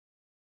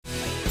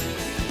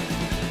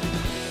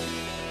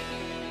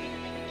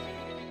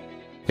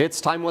It's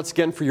time once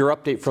again for your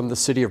update from the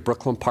City of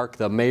Brooklyn Park.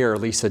 The Mayor,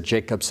 Lisa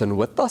Jacobson,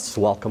 with us.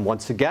 Welcome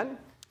once again.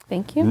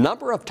 Thank you.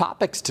 Number of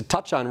topics to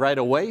touch on right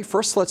away.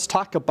 First, let's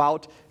talk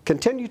about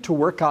continue to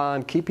work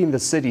on keeping the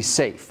city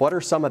safe. What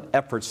are some of the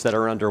efforts that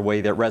are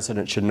underway that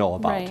residents should know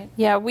about? Right.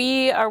 Yeah,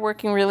 we are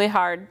working really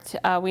hard.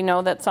 We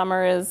know that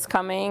summer is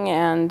coming,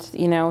 and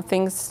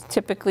things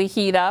typically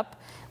heat up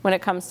when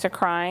it comes to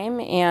crime,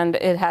 and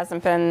it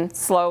hasn't been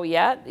slow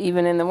yet,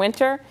 even in the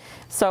winter.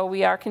 So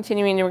we are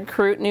continuing to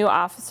recruit new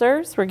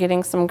officers. We're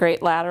getting some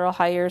great lateral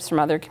hires from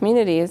other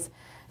communities,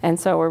 and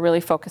so we're really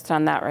focused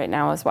on that right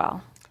now as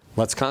well.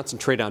 Let's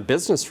concentrate on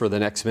business for the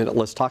next minute.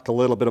 Let's talk a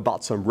little bit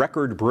about some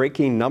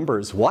record-breaking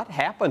numbers. What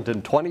happened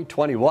in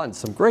 2021?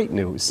 Some great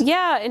news.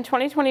 Yeah, in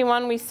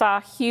 2021 we saw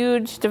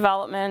huge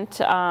development,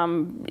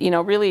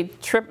 really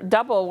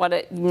double what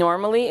it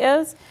normally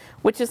is,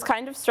 which is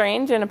kind of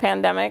strange in a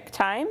pandemic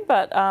time,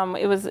 but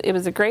it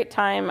was a great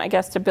time, I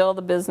guess, to build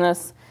a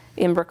business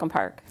in Brooklyn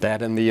Park.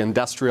 That in the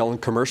industrial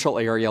and commercial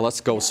area.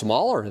 Let's go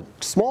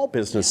small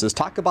businesses.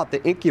 Talk about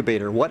the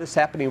incubator. What is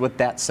happening with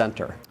that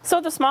center? So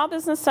the Small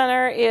Business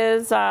Center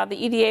is, the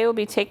EDA will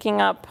be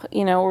taking up,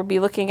 we'll be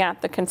looking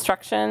at the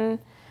construction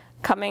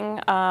coming,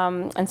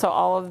 and so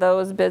all of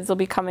those bids will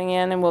be coming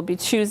in, and we'll be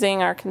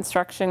choosing our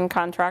construction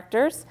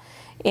contractors.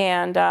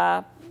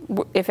 And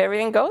if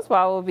everything goes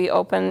well, we'll be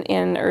open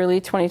in early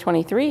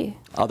 2023.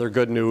 Other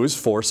good news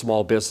for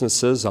small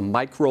businesses, a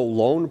micro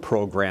loan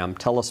program.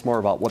 Tell us more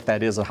about what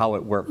that is and how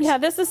it works. Yeah,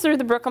 this is through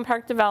the Brooklyn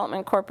Park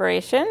Development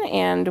Corporation,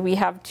 and we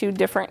have two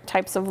different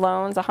types of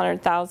loans,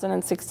 $100,000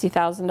 and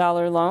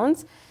 $60,000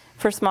 loans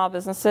for small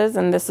businesses,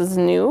 and this is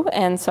new,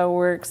 and so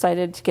we're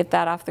excited to get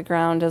that off the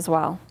ground as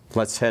well.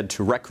 Let's head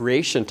to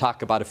recreation,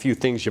 talk about a few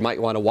things you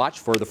might want to watch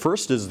for. The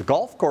first is the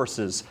golf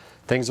courses.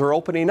 Things are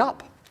opening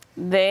up.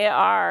 They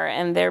are,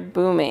 and they're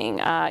booming.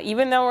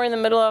 Even though we're in the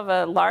middle of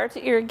a large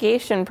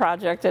irrigation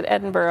project at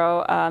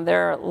Edinburgh,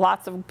 there are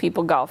lots of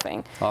people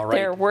golfing. All right.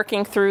 They're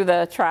working through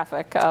the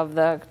traffic of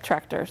the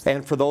tractors.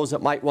 And for those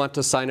that might want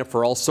to sign up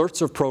for all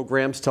sorts of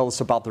programs, tell us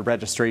about the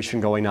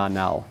registration going on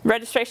now.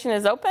 Registration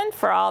is open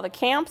for all the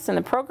camps and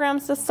the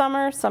programs this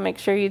summer, so make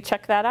sure you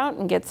check that out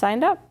and get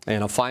signed up.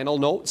 And a final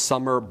note,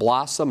 Summer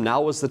Blossom,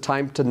 now is the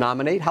time to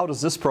nominate. How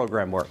does this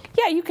program work?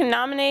 Yeah, you can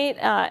nominate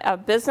a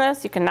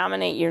business, you can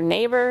nominate your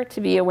neighbor to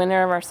be a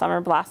winner of our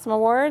Summer Blossom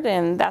Award,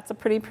 and that's a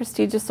pretty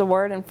prestigious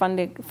award and fun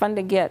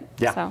to get.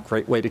 Yeah, so.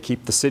 Great way to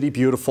keep the city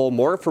beautiful.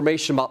 More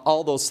information about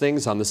all those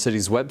things on the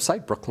city's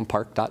website,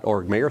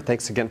 brooklynpark.org. Mayor,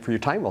 thanks again for your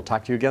time. We'll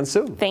talk to you again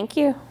soon. Thank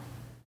you.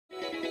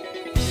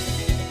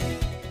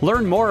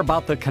 Learn more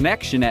about The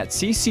Connection at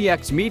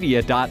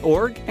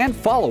ccxmedia.org and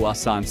follow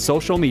us on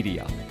social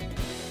media.